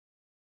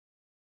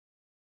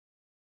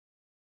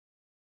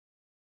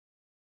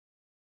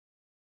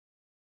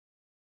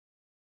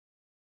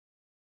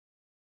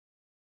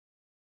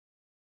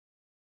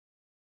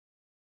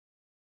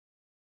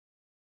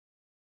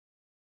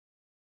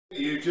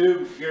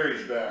YouTube,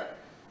 Gary's back.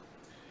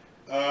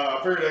 I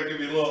figured I'd give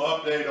you a little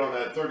update on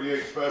that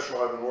 38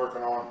 special I've been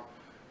working on.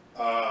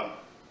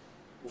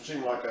 It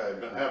seems like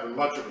I've been having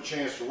much of a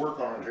chance to work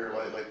on it here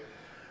lately.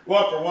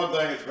 Well, for one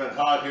thing, it's been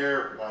hot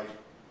here. My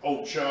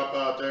old shop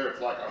out there,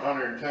 it's like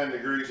 110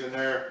 degrees in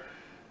there,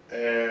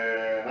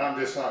 and I'm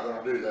just not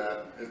going to do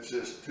that. It's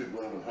just too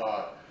blooming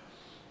hot.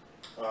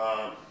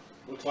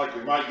 Looks like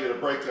we might get a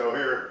break though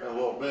here in a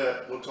little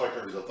bit. Looks like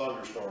there's a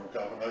thunderstorm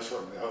coming. I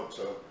certainly hope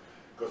so,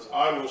 because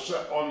I will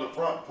sit on the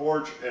front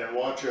porch and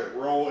watch it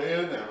roll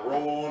in and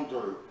roll on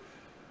through.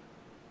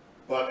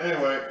 But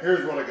anyway,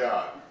 here's what I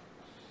got.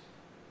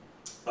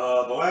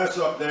 The last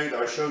update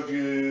I showed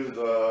you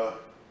the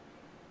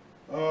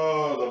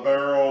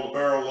barrel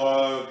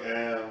lug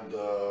and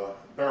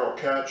barrel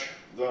catch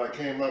that I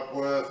came up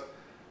with,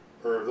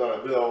 or that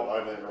I built.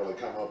 I didn't really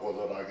come up with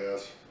it, I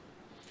guess.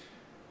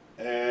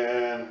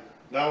 And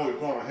now we've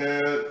gone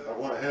ahead, I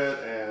went ahead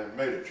and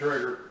made a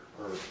trigger,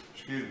 or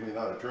excuse me,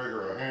 not a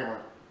trigger, a hammer.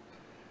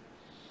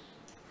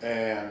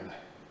 And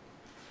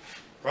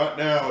right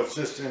now it's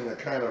just in the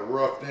kind of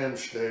roughed in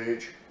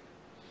stage,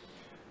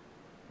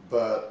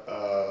 but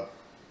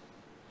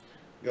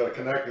got a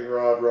connecting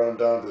rod running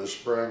down to the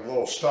spring, a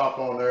little stop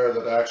on there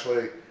that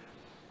actually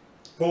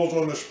pulls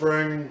on the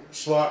spring,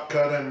 slot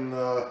cut in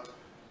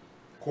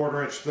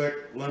 1/4 inch thick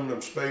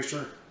aluminum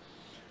spacer.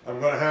 I'm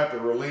going to have to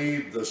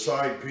relieve the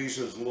side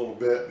pieces a little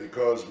bit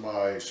because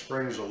my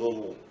spring's a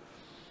little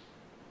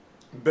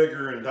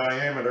bigger in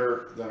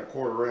diameter than a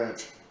 1/4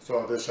 inch, so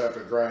I'll just have to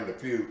grind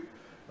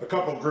a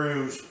couple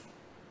grooves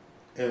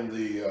in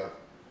the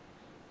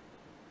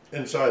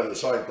inside of the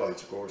side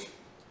plates, of course.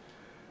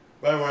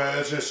 But anyway,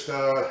 it's just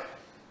I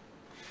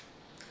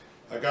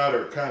got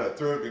her kind of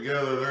threw it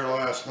together there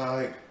last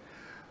night.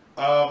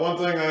 One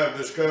thing I have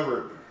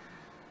discovered,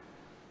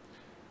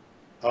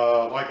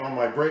 like on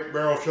my brake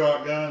barrel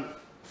shotgun,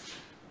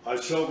 I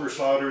silver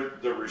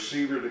soldered the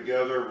receiver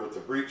together with the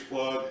breech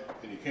plug,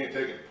 and you can't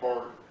take it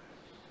apart.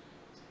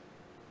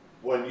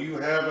 When you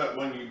have it,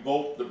 when you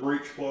bolt the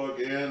breech plug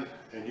in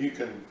and you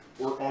can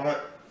work on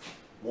it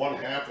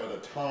 1/2 at a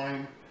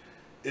time,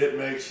 it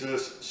makes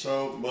this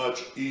so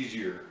much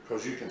easier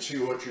because you can see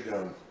what you're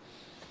doing.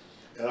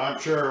 And I'm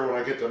sure when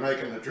I get to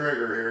making the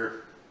trigger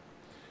here,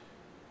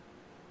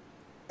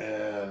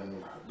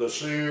 and the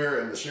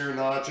sear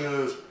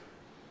notches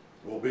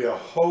will be a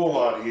whole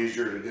lot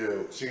easier to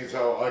do. See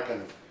how I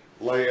can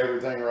lay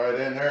everything right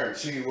in there and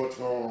see what's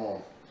going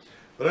on.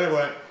 But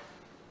anyway,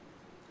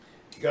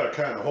 you got to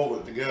kind of hold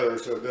it together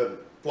so it doesn't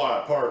fly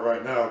apart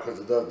right now because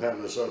it doesn't have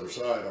this other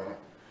side on it.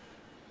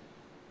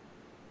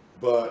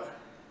 But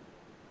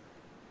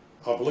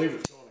I believe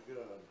it's going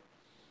good.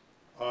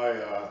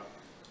 I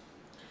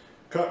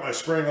cut my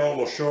spring a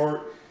little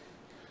short.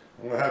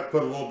 I'm going to have to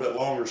put a little bit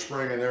longer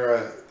spring in there,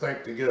 I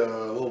think, to get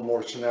a little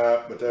more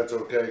snap, but that's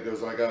okay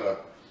because I got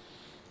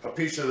a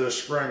piece of this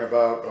spring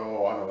about,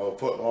 oh, I don't know, a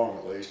foot long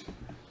at least.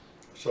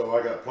 So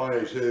I got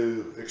plenty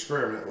to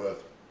experiment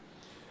with.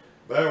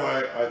 But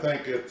anyway, I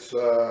think it's,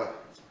 so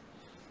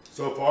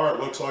far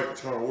it looks like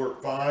it's going to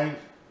work fine.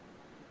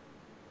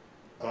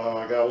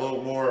 I got a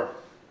little more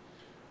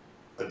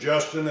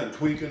adjusting and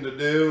tweaking to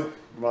do.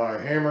 My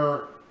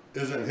hammer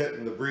isn't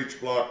hitting the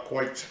breech block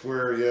quite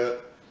square yet.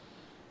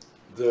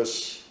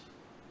 This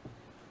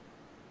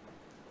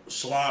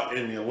slot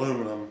in the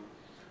aluminum,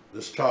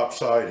 this top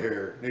side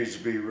here, needs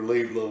to be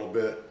relieved a little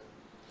bit,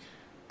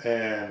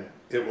 and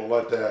it will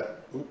let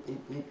that,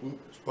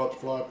 it's about to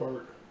fly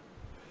apart.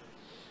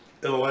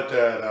 It'll let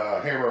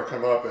that hammer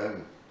come up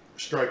and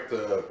strike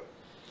the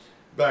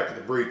back of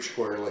the breech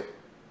squarely.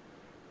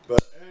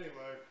 But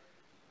anyway,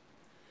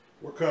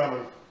 we're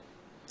coming.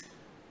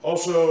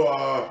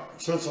 Also,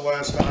 since the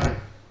last time,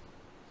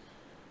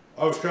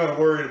 I was kind of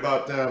worried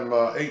about them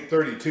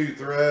 832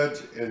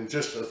 threads in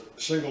just a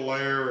single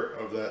layer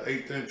of that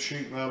 1/8 inch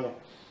sheet metal.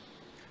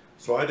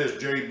 So I just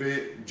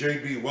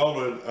JB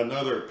welded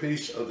another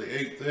piece of the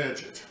 1/8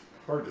 inch. It's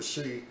hard to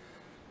see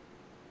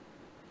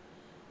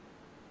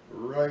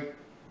right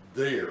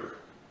there.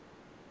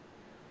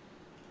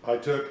 I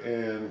took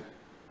and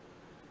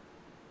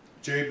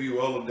JB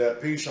welded that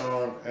piece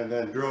on and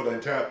then drilled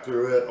and tapped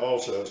through it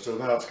also. So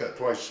now it's got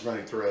twice as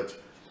many threads.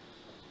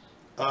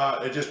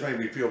 It just made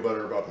me feel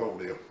better about the whole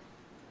deal.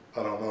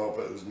 I don't know if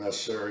it was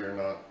necessary or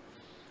not,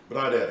 but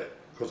I did it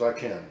because I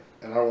can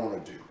and I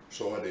wanted to,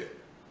 so I did.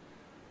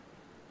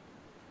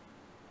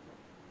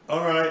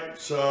 All right,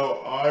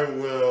 so I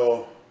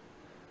will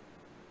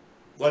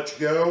let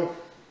you go,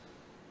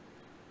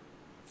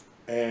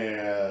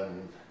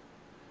 and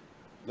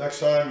next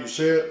time you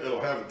see it, it'll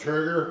have a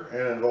trigger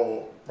and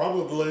it'll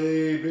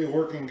probably be a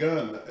working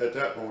gun at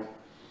that point.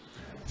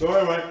 So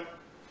anyway,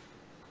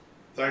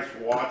 thanks for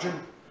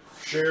watching.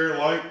 Share,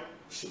 like,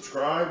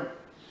 subscribe.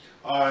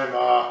 I'm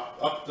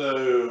up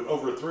to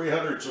over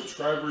 300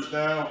 subscribers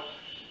now,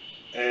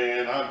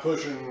 and I'm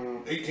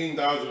pushing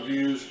 18,000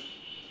 views,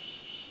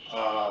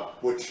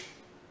 which,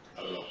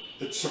 I don't know,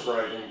 it's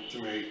surprising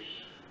to me.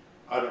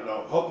 I don't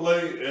know.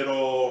 Hopefully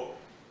it'll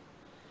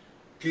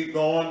keep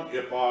going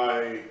if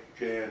I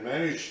can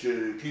manage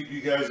to keep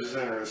you guys'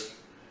 interest.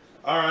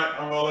 Alright,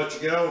 I'm going to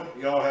let you go.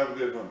 Y'all have a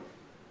good one.